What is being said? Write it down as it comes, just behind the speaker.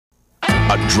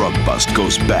A drug bust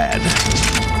goes bad.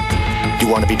 You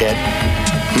want to be dead?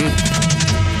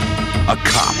 A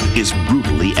cop is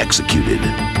brutally executed.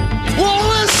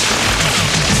 Wallace!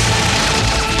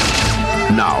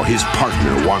 Now his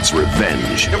partner wants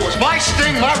revenge. It was my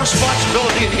sting, my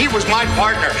responsibility, and he was my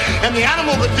partner. And the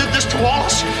animal that did this to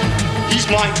Wallace,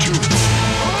 he's mine too.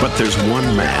 But there's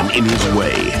one man in his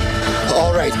way.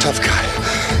 All right, tough guy.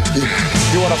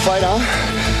 You want to fight, huh?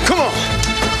 Come on!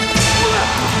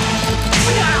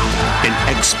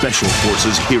 An ex-Special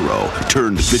Forces hero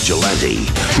turned vigilante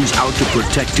who's out to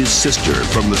protect his sister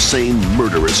from the same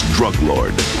murderous drug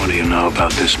lord. What do you know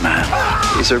about this man?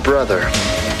 He's her brother.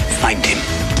 Find him.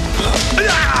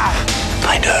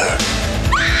 Find her.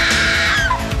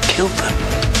 Kill them.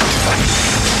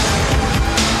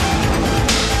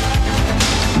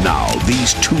 Now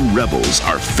these two rebels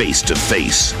are face to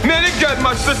face. Man, they got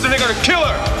my sister, they're gonna kill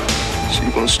her! So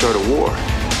you want to start a war?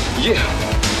 Yeah.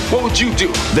 What would you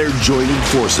do? They're joining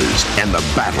forces, and the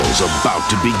battle's about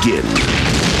to begin.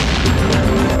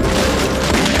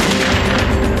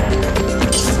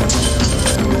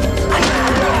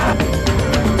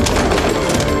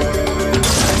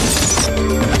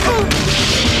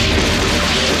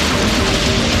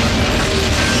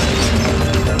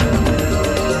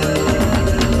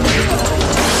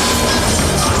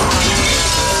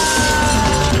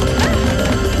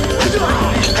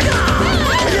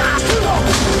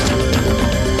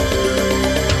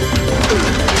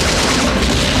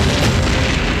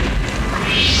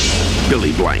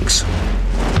 Billy Blanks,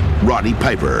 Roddy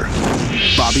Piper,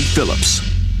 Bobbie Phillips,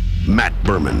 Matt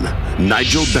Birman,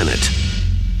 Nigel Bennett.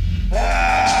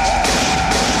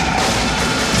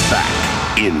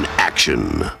 Back in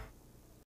action.